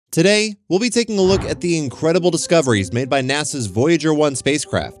Today, we'll be taking a look at the incredible discoveries made by NASA's Voyager 1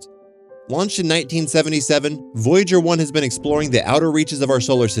 spacecraft. Launched in 1977, Voyager 1 has been exploring the outer reaches of our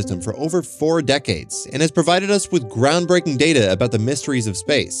solar system for over 4 decades and has provided us with groundbreaking data about the mysteries of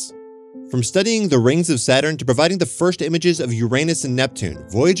space. From studying the rings of Saturn to providing the first images of Uranus and Neptune,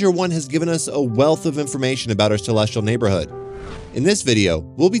 Voyager 1 has given us a wealth of information about our celestial neighborhood. In this video,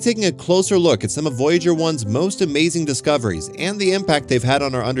 we'll be taking a closer look at some of Voyager 1's most amazing discoveries and the impact they've had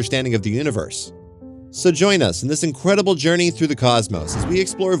on our understanding of the universe. So join us in this incredible journey through the cosmos as we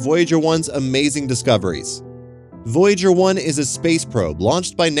explore Voyager 1's amazing discoveries. Voyager 1 is a space probe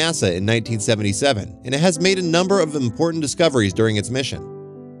launched by NASA in 1977, and it has made a number of important discoveries during its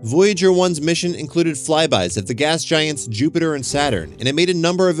mission. Voyager 1's mission included flybys of the gas giants Jupiter and Saturn, and it made a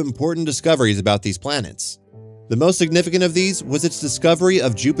number of important discoveries about these planets. The most significant of these was its discovery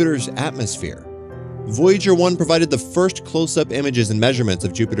of Jupiter's atmosphere. Voyager 1 provided the first close-up images and measurements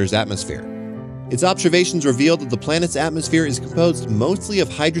of Jupiter's atmosphere. Its observations revealed that the planet's atmosphere is composed mostly of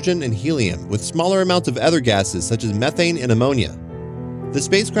hydrogen and helium, with smaller amounts of other gases such as methane and ammonia. The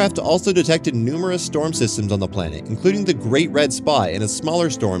spacecraft also detected numerous storm systems on the planet, including the Great Red Spot and a smaller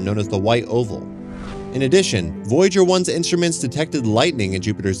storm known as the White Oval. In addition, Voyager 1's instruments detected lightning in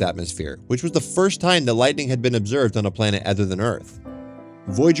Jupiter's atmosphere, which was the first time that lightning had been observed on a planet other than Earth.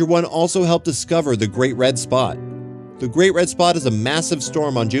 Voyager 1 also helped discover the Great Red Spot. The Great Red Spot is a massive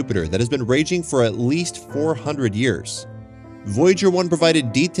storm on Jupiter that has been raging for at least 400 years. Voyager 1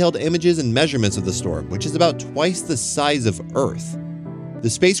 provided detailed images and measurements of the storm, which is about twice the size of Earth. The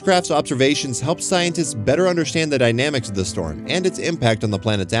spacecraft's observations helped scientists better understand the dynamics of the storm and its impact on the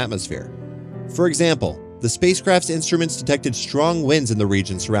planet's atmosphere. For example, the spacecraft's instruments detected strong winds in the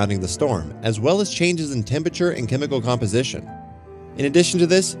region surrounding the storm, as well as changes in temperature and chemical composition. In addition to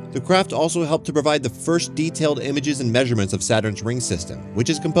this, the craft also helped to provide the first detailed images and measurements of Saturn's ring system, which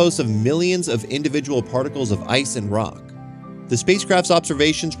is composed of millions of individual particles of ice and rock. The spacecraft's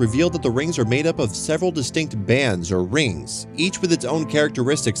observations revealed that the rings are made up of several distinct bands or rings, each with its own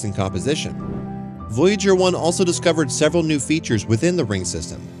characteristics and composition. Voyager 1 also discovered several new features within the ring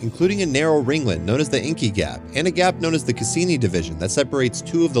system, including a narrow ringlet known as the Inky Gap and a gap known as the Cassini division that separates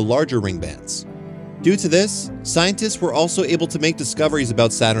two of the larger ring bands. Due to this, scientists were also able to make discoveries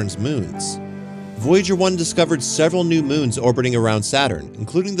about Saturn's moons. Voyager 1 discovered several new moons orbiting around Saturn,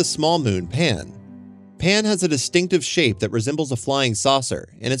 including the small moon Pan. Pan has a distinctive shape that resembles a flying saucer,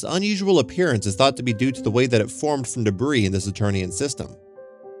 and its unusual appearance is thought to be due to the way that it formed from debris in the Saturnian system.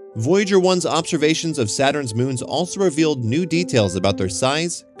 Voyager 1's observations of Saturn's moons also revealed new details about their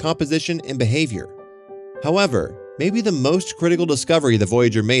size, composition, and behavior. However, maybe the most critical discovery that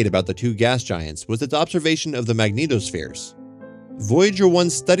Voyager made about the two gas giants was its observation of the magnetospheres. Voyager 1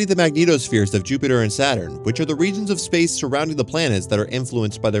 studied the magnetospheres of Jupiter and Saturn, which are the regions of space surrounding the planets that are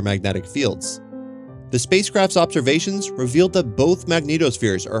influenced by their magnetic fields. The spacecraft's observations revealed that both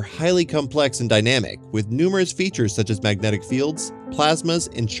magnetospheres are highly complex and dynamic, with numerous features such as magnetic fields,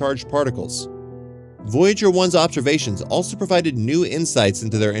 plasmas, and charged particles. Voyager 1's observations also provided new insights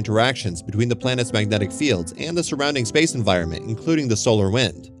into their interactions between the planet's magnetic fields and the surrounding space environment, including the solar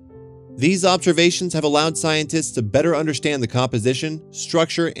wind. These observations have allowed scientists to better understand the composition,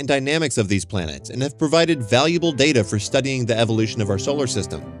 structure, and dynamics of these planets and have provided valuable data for studying the evolution of our solar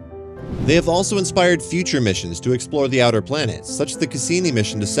system. They have also inspired future missions to explore the outer planets, such as the Cassini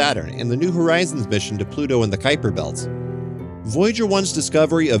mission to Saturn and the New Horizons mission to Pluto and the Kuiper Belt. Voyager 1's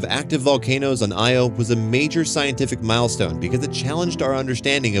discovery of active volcanoes on Io was a major scientific milestone because it challenged our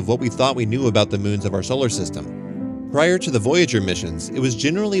understanding of what we thought we knew about the moons of our solar system. Prior to the Voyager missions, it was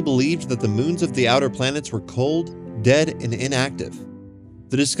generally believed that the moons of the outer planets were cold, dead, and inactive.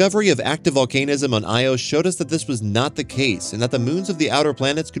 The discovery of active volcanism on Io showed us that this was not the case and that the moons of the outer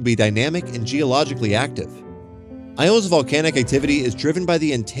planets could be dynamic and geologically active. Io's volcanic activity is driven by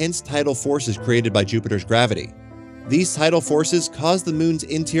the intense tidal forces created by Jupiter's gravity. These tidal forces cause the moon's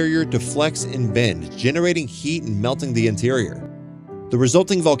interior to flex and bend, generating heat and melting the interior. The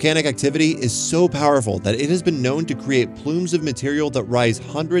resulting volcanic activity is so powerful that it has been known to create plumes of material that rise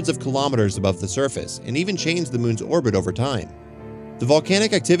hundreds of kilometers above the surface and even change the moon's orbit over time. The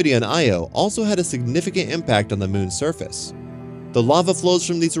volcanic activity on Io also had a significant impact on the moon's surface. The lava flows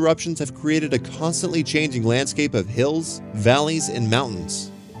from these eruptions have created a constantly changing landscape of hills, valleys, and mountains.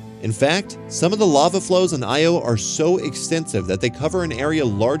 In fact, some of the lava flows on Io are so extensive that they cover an area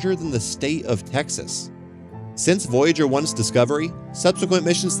larger than the state of Texas. Since Voyager 1's discovery, subsequent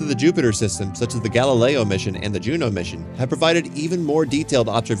missions to the Jupiter system, such as the Galileo mission and the Juno mission, have provided even more detailed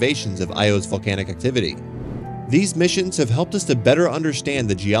observations of Io's volcanic activity. These missions have helped us to better understand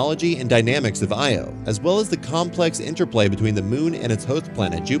the geology and dynamics of Io, as well as the complex interplay between the Moon and its host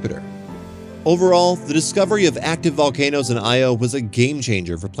planet Jupiter. Overall, the discovery of active volcanoes in Io was a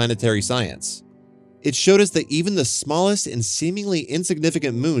game-changer for planetary science. It showed us that even the smallest and seemingly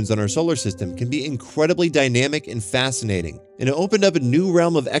insignificant moons on our solar system can be incredibly dynamic and fascinating, and it opened up a new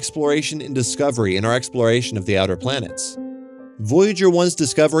realm of exploration and discovery in our exploration of the outer planets. Voyager 1's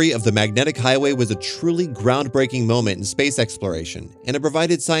discovery of the magnetic highway was a truly groundbreaking moment in space exploration, and it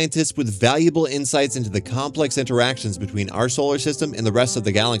provided scientists with valuable insights into the complex interactions between our solar system and the rest of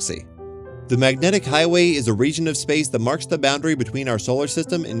the galaxy. The magnetic highway is a region of space that marks the boundary between our solar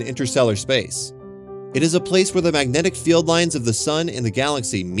system and interstellar space. It is a place where the magnetic field lines of the Sun and the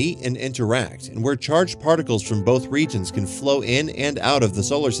galaxy meet and interact, and where charged particles from both regions can flow in and out of the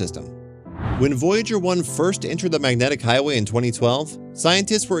solar system. When Voyager 1 first entered the magnetic highway in 2012,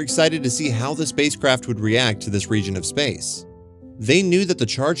 scientists were excited to see how the spacecraft would react to this region of space. They knew that the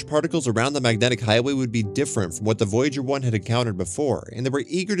charged particles around the magnetic highway would be different from what the Voyager 1 had encountered before, and they were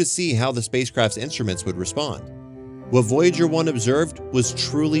eager to see how the spacecraft's instruments would respond. What Voyager 1 observed was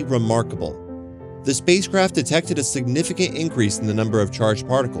truly remarkable. The spacecraft detected a significant increase in the number of charged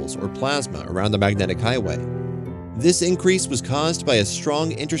particles, or plasma, around the magnetic highway. This increase was caused by a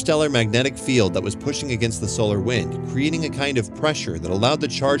strong interstellar magnetic field that was pushing against the solar wind, creating a kind of pressure that allowed the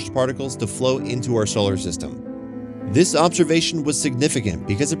charged particles to flow into our solar system. This observation was significant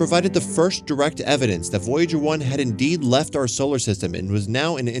because it provided the first direct evidence that Voyager 1 had indeed left our solar system and was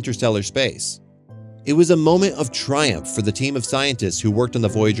now in interstellar space. It was a moment of triumph for the team of scientists who worked on the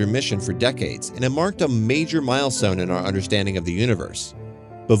Voyager mission for decades, and it marked a major milestone in our understanding of the universe.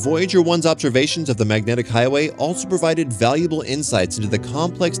 But Voyager 1's observations of the magnetic highway also provided valuable insights into the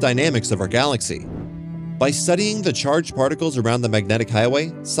complex dynamics of our galaxy. By studying the charged particles around the magnetic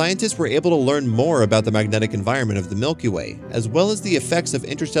highway, scientists were able to learn more about the magnetic environment of the Milky Way, as well as the effects of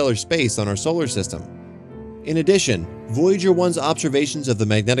interstellar space on our solar system. In addition, Voyager 1's observations of the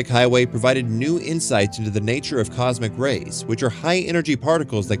magnetic highway provided new insights into the nature of cosmic rays, which are high-energy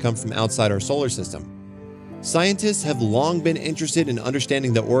particles that come from outside our solar system. Scientists have long been interested in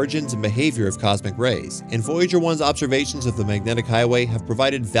understanding the origins and behavior of cosmic rays, and Voyager 1's observations of the magnetic highway have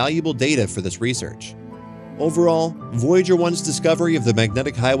provided valuable data for this research. Overall, Voyager 1's discovery of the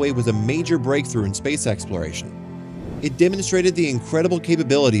magnetic highway was a major breakthrough in space exploration. It demonstrated the incredible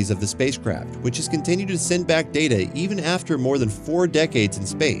capabilities of the spacecraft, which has continued to send back data even after more than 4 decades in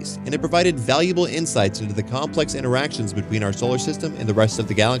space, and it provided valuable insights into the complex interactions between our solar system and the rest of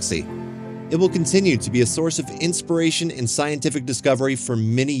the galaxy. It will continue to be a source of inspiration and scientific discovery for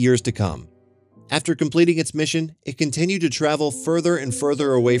many years to come. After completing its mission, it continued to travel further and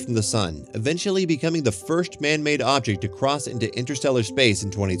further away from the Sun, eventually becoming the first man-made object to cross into interstellar space in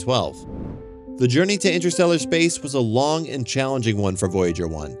 2012. The journey to interstellar space was a long and challenging one for Voyager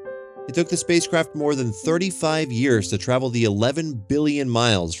 1. It took the spacecraft more than 35 years to travel the 11 billion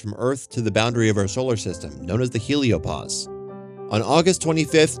miles from Earth to the boundary of our solar system, known as the heliopause. On August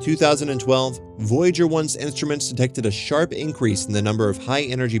 25, 2012, Voyager 1's instruments detected a sharp increase in the number of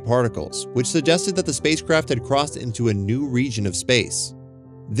high-energy particles, which suggested that the spacecraft had crossed into a new region of space.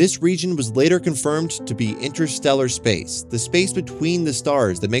 This region was later confirmed to be interstellar space, the space between the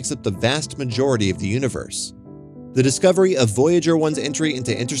stars that makes up the vast majority of the universe. The discovery of Voyager 1's entry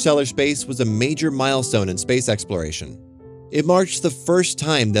into interstellar space was a major milestone in space exploration. It marked the first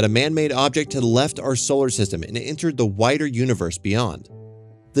time that a man-made object had left our solar system and entered the wider universe beyond.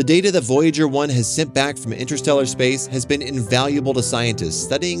 The data that Voyager 1 has sent back from interstellar space has been invaluable to scientists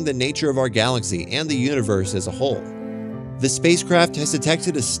studying the nature of our galaxy and the universe as a whole. The spacecraft has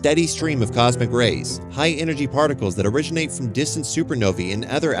detected a steady stream of cosmic rays, high-energy particles that originate from distant supernovae and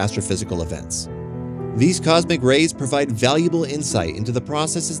other astrophysical events. These cosmic rays provide valuable insight into the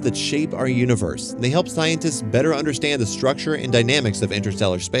processes that shape our universe, and they help scientists better understand the structure and dynamics of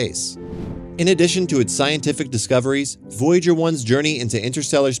interstellar space. In addition to its scientific discoveries, Voyager 1's journey into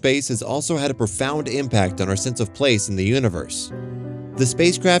interstellar space has also had a profound impact on our sense of place in the universe. The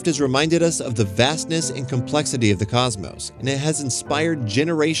spacecraft has reminded us of the vastness and complexity of the cosmos, and it has inspired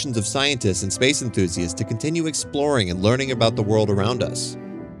generations of scientists and space enthusiasts to continue exploring and learning about the world around us.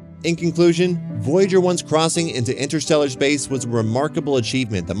 In conclusion, Voyager 1's crossing into interstellar space was a remarkable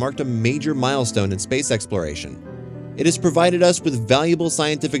achievement that marked a major milestone in space exploration. It has provided us with valuable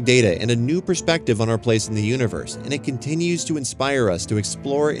scientific data and a new perspective on our place in the universe, and it continues to inspire us to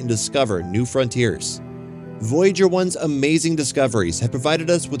explore and discover new frontiers. Voyager 1's amazing discoveries have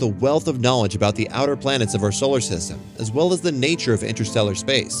provided us with a wealth of knowledge about the outer planets of our solar system, as well as the nature of interstellar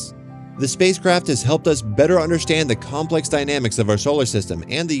space. The spacecraft has helped us better understand the complex dynamics of our solar system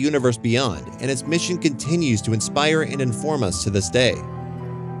and the universe beyond, and its mission continues to inspire and inform us to this day.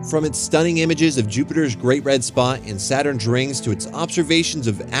 From its stunning images of Jupiter's Great Red Spot and Saturn's rings to its observations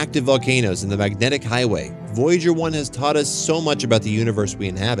of active volcanoes and the magnetic highway, Voyager 1 has taught us so much about the universe we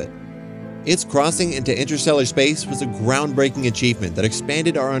inhabit. Its crossing into interstellar space was a groundbreaking achievement that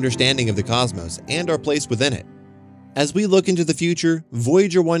expanded our understanding of the cosmos and our place within it. As we look into the future,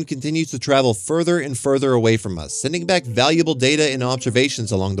 Voyager 1 continues to travel further and further away from us, sending back valuable data and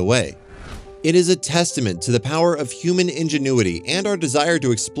observations along the way. It is a testament to the power of human ingenuity and our desire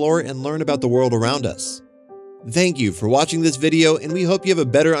to explore and learn about the world around us. Thank you for watching this video, and we hope you have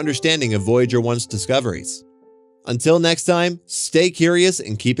a better understanding of Voyager 1's discoveries. Until next time, stay curious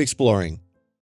and keep exploring.